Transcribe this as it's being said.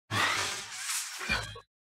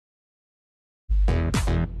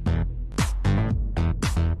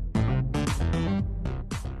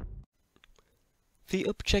The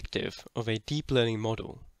objective of a deep learning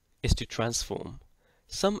model is to transform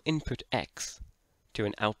some input x to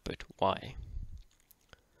an output y.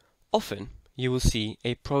 Often, you will see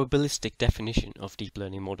a probabilistic definition of deep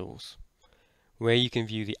learning models, where you can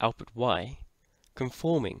view the output y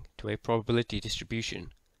conforming to a probability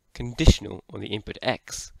distribution conditional on the input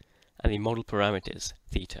x and the model parameters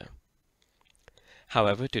theta.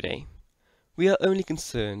 However, today, we are only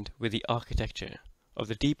concerned with the architecture of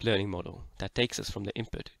the deep learning model that takes us from the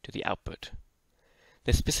input to the output.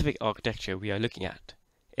 The specific architecture we are looking at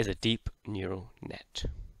is a deep neural net.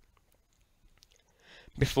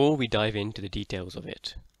 Before we dive into the details of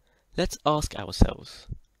it, let's ask ourselves,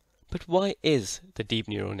 but why is the deep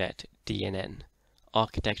neural net DNN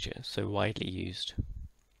architecture so widely used?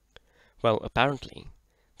 Well, apparently,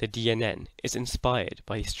 the DNN is inspired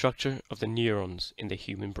by the structure of the neurons in the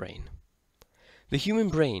human brain. The human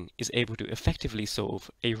brain is able to effectively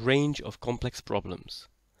solve a range of complex problems.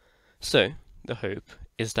 So, the hope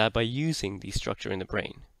is that by using the structure in the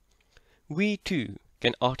brain, we too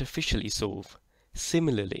can artificially solve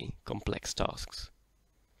similarly complex tasks.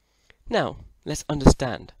 Now, let's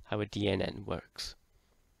understand how a DNN works.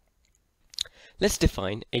 Let's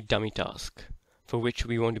define a dummy task for which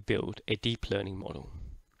we want to build a deep learning model.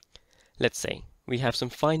 Let's say we have some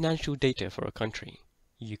financial data for a country,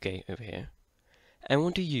 UK over here, and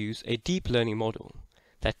want to use a deep learning model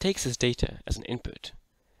that takes this data as an input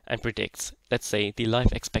and predicts, let's say, the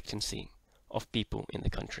life expectancy of people in the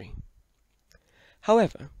country.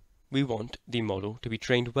 However, we want the model to be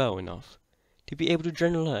trained well enough to be able to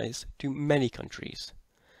generalize to many countries,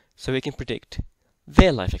 so it can predict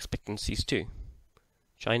their life expectancies too.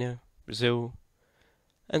 China, Brazil,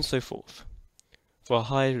 and so forth, for a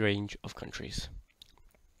high range of countries.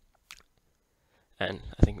 And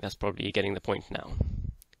I think that's probably getting the point now.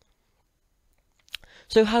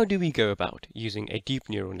 So how do we go about using a deep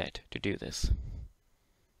neural net to do this?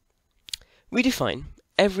 We define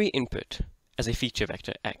every input as a feature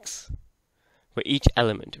vector x, where each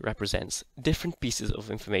element represents different pieces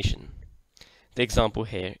of information. The example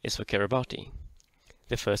here is for Kiribati.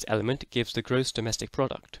 The first element gives the gross domestic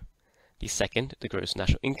product, the second the gross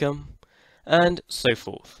national income, and so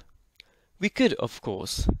forth. We could, of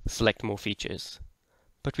course, select more features,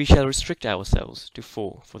 but we shall restrict ourselves to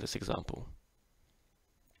 4 for this example.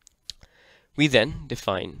 We then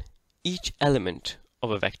define each element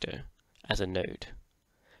of a vector as a node,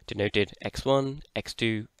 denoted x1,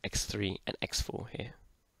 x2, x3, and x4 here.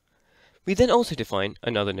 We then also define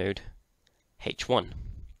another node, h1,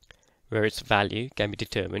 where its value can be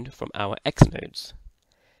determined from our x nodes.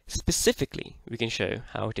 Specifically, we can show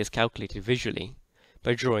how it is calculated visually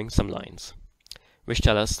by drawing some lines, which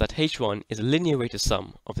tell us that h1 is a linear weighted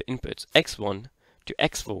sum of the inputs x1 to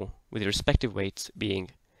x4 with the respective weights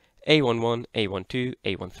being a11, a12,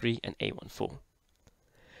 a13, and a14.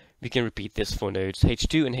 We can repeat this for nodes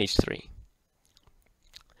h2 and h3,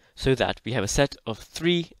 so that we have a set of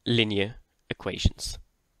 3 linear equations.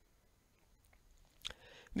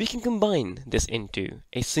 We can combine this into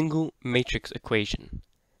a single matrix equation,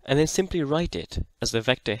 and then simply write it as the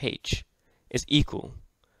vector h is equal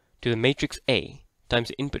to the matrix A times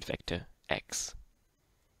the input vector x.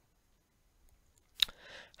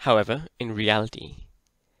 However, in reality,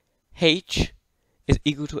 h is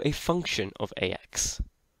equal to a function of ax,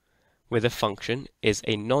 where the function is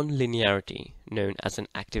a non-linearity known as an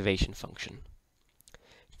activation function.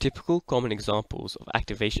 Typical common examples of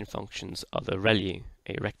activation functions are the ReLU,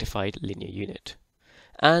 a rectified linear unit,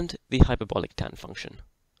 and the hyperbolic tan function.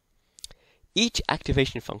 Each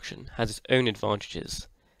activation function has its own advantages,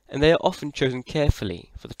 and they are often chosen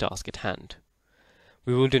carefully for the task at hand.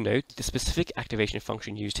 We will denote the specific activation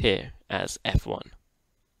function used here as f1.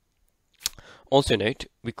 Also note,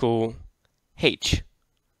 we call h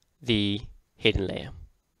the hidden layer.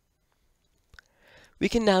 We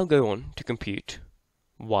can now go on to compute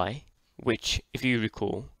y, which, if you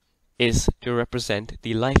recall, is to represent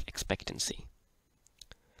the life expectancy.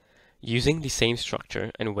 Using the same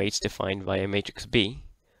structure and weights defined via matrix B,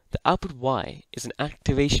 the output y is an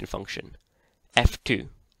activation function, f2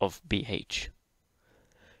 of bh.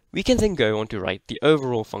 We can then go on to write the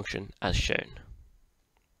overall function as shown.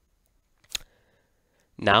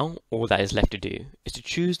 Now, all that is left to do is to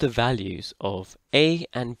choose the values of A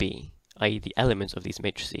and B, i.e. the elements of these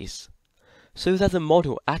matrices, so that the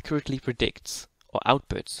model accurately predicts or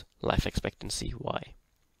outputs life expectancy y.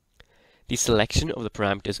 The selection of the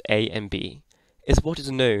parameters A and B is what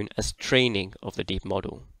is known as training of the deep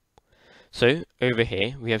model. So, over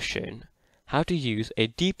here we have shown how to use a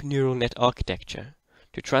deep neural net architecture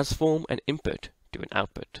to transform an input to an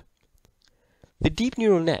output. The deep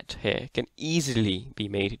neural net here can easily be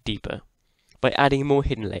made deeper by adding more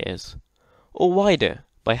hidden layers, or wider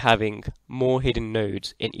by having more hidden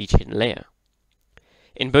nodes in each hidden layer.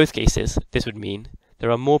 In both cases, this would mean there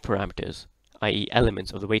are more parameters, i.e.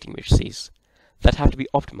 elements of the weighting matrices, that have to be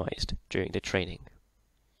optimized during the training.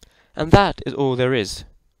 And that is all there is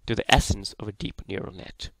to the essence of a deep neural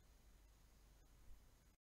net.